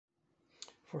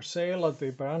For sale at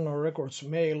the Halen Records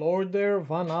mail order,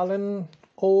 Van Halen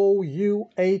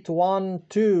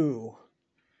OU812.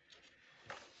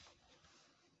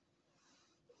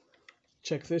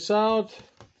 Check this out.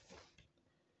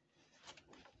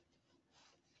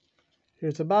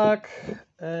 Here's the back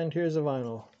and here's the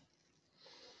vinyl.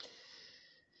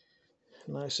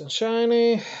 Nice and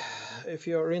shiny. If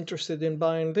you're interested in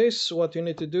buying this, what you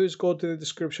need to do is go to the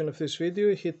description of this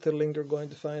video, hit the link you're going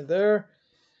to find there.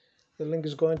 The link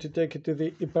is going to take you to the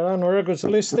Halen Records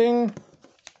listing.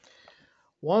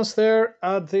 Once there,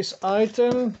 add this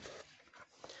item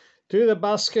to the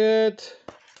basket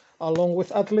along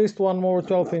with at least one more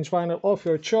 12-inch vinyl of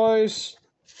your choice.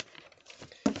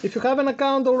 If you have an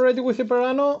account already with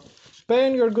Halen,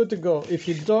 then you're good to go. If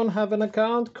you don't have an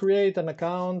account, create an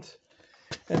account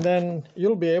and then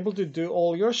you'll be able to do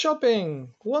all your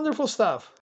shopping. Wonderful stuff.